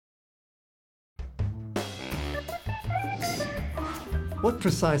What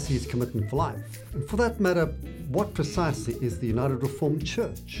precisely is Commitment for Life? And for that matter, what precisely is the United Reformed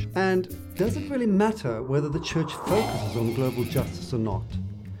Church? And does it really matter whether the church focuses on global justice or not?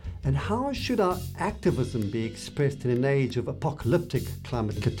 And how should our activism be expressed in an age of apocalyptic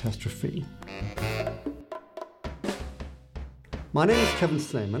climate catastrophe? My name is Kevin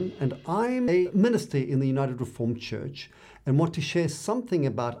Slayman, and I'm a minister in the United Reformed Church and want to share something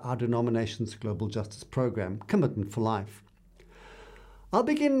about our denomination's global justice program, Commitment for Life. I'll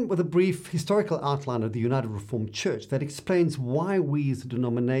begin with a brief historical outline of the United Reformed Church that explains why we as a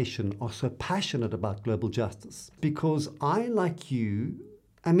denomination are so passionate about global justice. Because I, like you,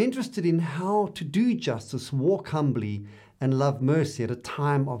 am interested in how to do justice, walk humbly, and love mercy at a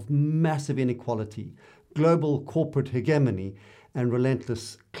time of massive inequality, global corporate hegemony, and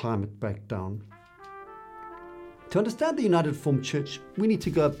relentless climate breakdown. To understand the United Reformed Church, we need to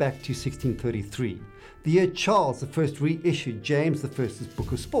go back to 1633, the year Charles I reissued James I's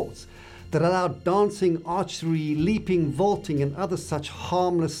Book of Sports that allowed dancing, archery, leaping, vaulting, and other such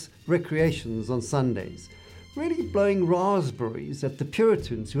harmless recreations on Sundays, really blowing raspberries at the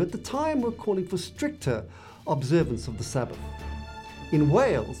Puritans who at the time were calling for stricter observance of the Sabbath. In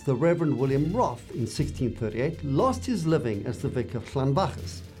Wales, the Reverend William Roth in 1638 lost his living as the vicar of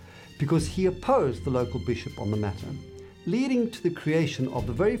Llanfaches because he opposed the local bishop on the matter, leading to the creation of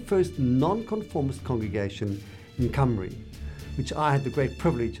the very first non-conformist congregation in Cymru, which I had the great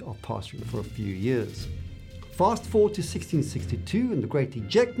privilege of pastoring for a few years. Fast forward to 1662 and the Great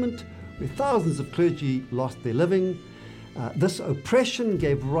Ejectment, where thousands of clergy lost their living. This oppression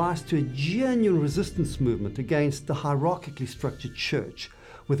gave rise to a genuine resistance movement against the hierarchically structured church,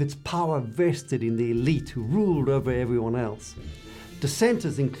 with its power vested in the elite who ruled over everyone else.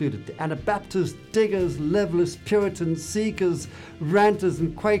 Dissenters included the Anabaptists, Diggers, Levelists, Puritans, Seekers, Ranters,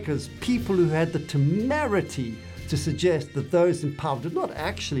 and Quakers, people who had the temerity to suggest that those in power did not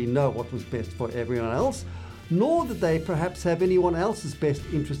actually know what was best for everyone else, nor did they perhaps have anyone else's best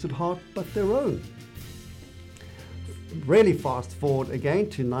interest at heart but their own. Really fast forward again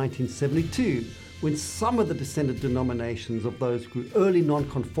to 1972, when some of the descended denominations of those who were early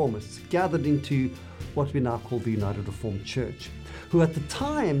nonconformists gathered into what we now call the United Reformed Church, who at the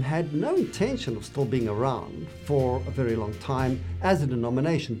time had no intention of still being around for a very long time as a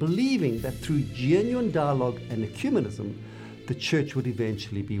denomination, believing that through genuine dialogue and ecumenism, the church would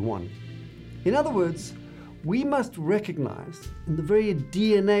eventually be one. In other words, we must recognize in the very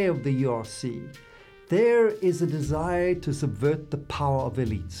DNA of the URC, there is a desire to subvert the power of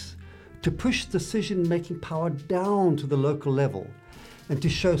elites, to push decision-making power down to the local level, and to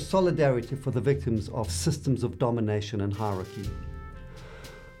show solidarity for the victims of systems of domination and hierarchy.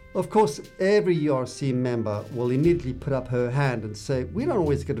 Of course, every URC member will immediately put up her hand and say, we don't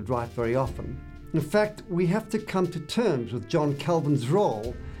always get it right very often. In fact, we have to come to terms with John Calvin's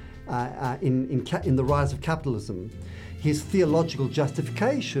role in the rise of capitalism, his theological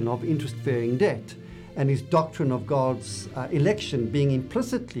justification of interest-bearing debt, and his doctrine of God's election being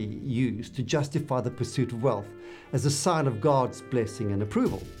implicitly used to justify the pursuit of wealth as a sign of God's blessing and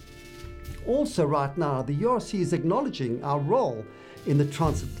approval. Also right now, the URC is acknowledging our role in the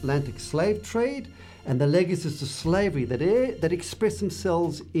transatlantic slave trade and the legacies of slavery that express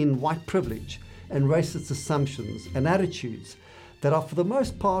themselves in white privilege and racist assumptions and attitudes that are for the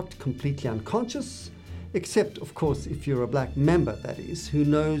most part completely unconscious, except of course if you're a black member, that is, who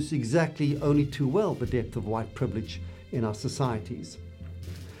knows exactly only too well the depth of white privilege in our societies.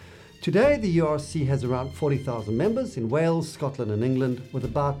 Today the URC has around 40,000 members in Wales, Scotland and England, with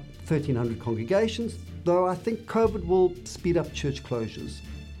about 1,300 congregations, though I think COVID will speed up church closures.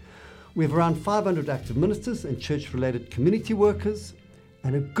 We have around 500 active ministers and church-related community workers,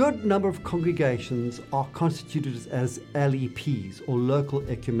 and a good number of congregations are constituted as LEPs, or local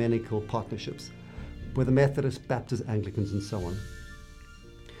ecumenical partnerships, with the Methodists, Baptists, Anglicans and so on.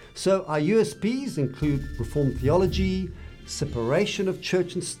 So our USPs include Reformed theology, separation of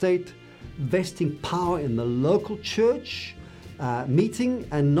church and state, vesting power in the local church, meeting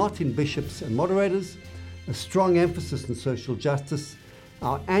and not in bishops and moderators, a strong emphasis on social justice.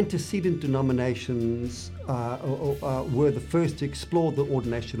 Our antecedent denominations were the first to explore the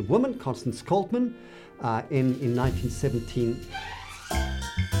ordination of women, Constance Coltman, in 1917.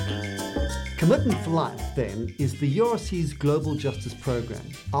 Commitment for Life, then, is the URC's global justice program.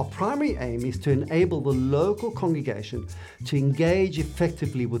 Our primary aim is to enable the local congregation to engage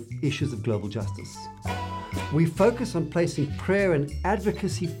effectively with issues of global justice. We focus on placing prayer and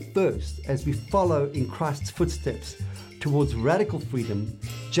advocacy first as we follow in Christ's footsteps towards radical freedom,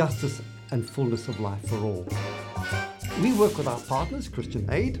 justice, and fullness of life for all. We work with our partners, Christian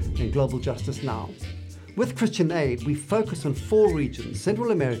Aid and Global Justice Now. With Christian Aid, we focus on 4 regions: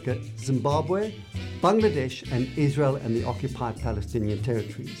 Central America, Zimbabwe, Bangladesh, and Israel and the occupied Palestinian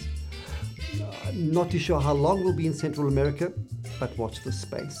territories. Not too sure how long we'll be in Central America, but watch this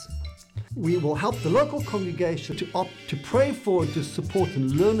space. We will help the local congregation to opt to pray for and to support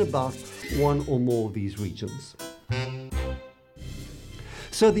and learn about one or more of these regions.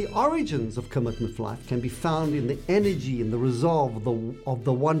 So the origins of Commitment for Life can be found in the energy and the resolve of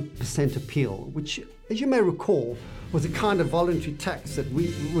the 1% appeal, which, as you may recall, was a kind of voluntary tax that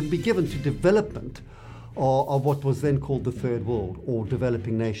we would be given to development of what was then called the Third World or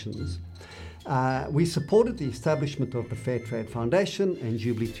developing nations. We supported the establishment of the Fair Trade Foundation and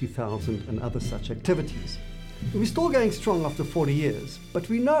Jubilee 2000 and other such activities. We're still going strong after 40 years, but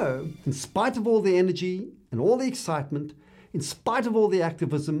we know, in spite of all the energy and all the excitement, in spite of all the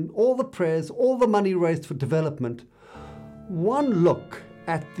activism, all the prayers, all the money raised for development, one look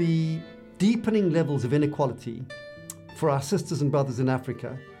at the deepening levels of inequality for our sisters and brothers in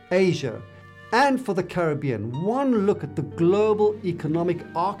Africa, Asia, and for the Caribbean, one look at the global economic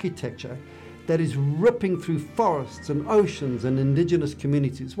architecture that is ripping through forests and oceans and indigenous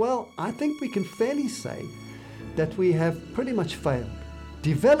communities, well, I think we can fairly say that we have pretty much failed.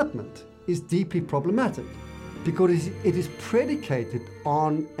 Development is deeply problematic because it is predicated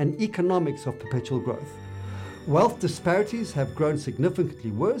on an economics of perpetual growth. Wealth disparities have grown significantly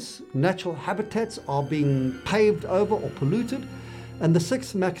worse, natural habitats are being paved over or polluted, and the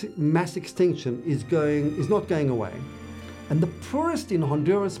sixth mass extinction is not going away. And the poorest in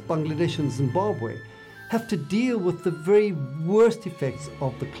Honduras, Bangladesh, and Zimbabwe have to deal with the very worst effects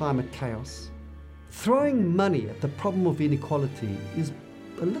of the climate chaos. Throwing money at the problem of inequality is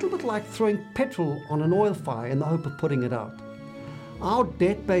a little bit like throwing petrol on an oil fire in the hope of putting it out. Our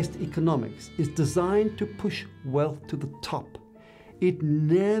debt-based economics is designed to push wealth to the top. It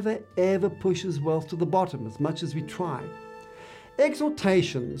never ever pushes wealth to the bottom, as much as we try.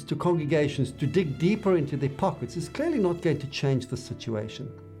 Exhortations to congregations to dig deeper into their pockets is clearly not going to change the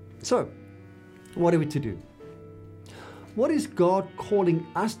situation. So, what are we to do? What is God calling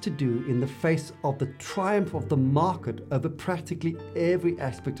us to do in the face of the triumph of the market over practically every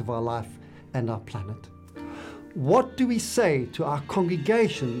aspect of our life and our planet? What do we say to our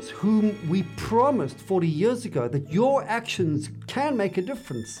congregations whom we promised 40 years ago that your actions can make a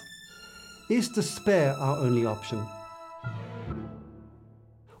difference? Is despair our only option?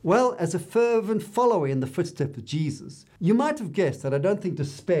 Well, as a fervent follower in the footsteps of Jesus, you might have guessed that I don't think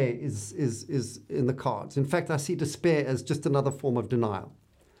despair is in the cards. In fact, I see despair as just another form of denial.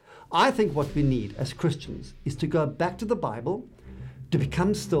 I think what we need as Christians is to go back to the Bible, to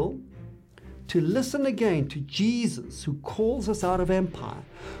become still, to listen again to Jesus, who calls us out of empire,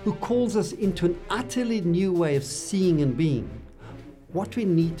 who calls us into an utterly new way of seeing and being. What we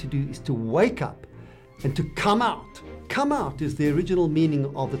need to do is to wake up and to come out. Come out is the original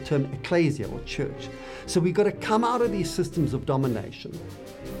meaning of the term ecclesia or church. So we've got to come out of these systems of domination.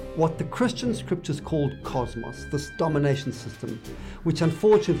 What the Christian scriptures called cosmos, this domination system, which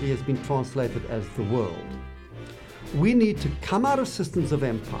unfortunately has been translated as the world. We need to come out of systems of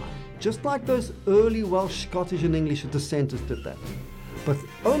empire, just like those early Welsh, Scottish, and English dissenters did that. But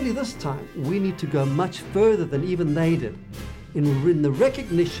only this time, we need to go much further than even they did in the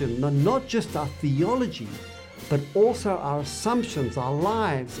recognition that not just our theology, but also our assumptions, our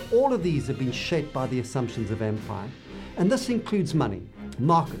lives, all of these have been shaped by the assumptions of empire. And this includes money,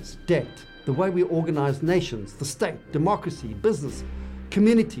 markets, debt, the way we organize nations, the state, democracy, business,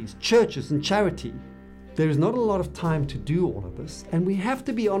 communities, churches, and charity. There is not a lot of time to do all of this, and we have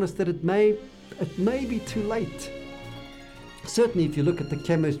to be honest that it may be too late. Certainly if you look at the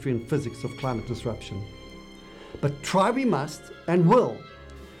chemistry and physics of climate disruption. But try we must and will,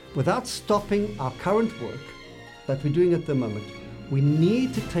 without stopping our current work that we're doing at the moment. We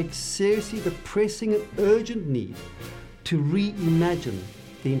need to take seriously the pressing and urgent need to reimagine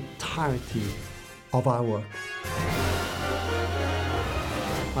the entirety of our work.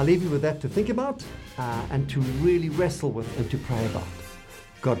 I'll leave you with that to think about and to really wrestle with and to pray about.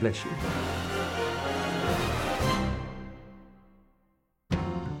 God bless you.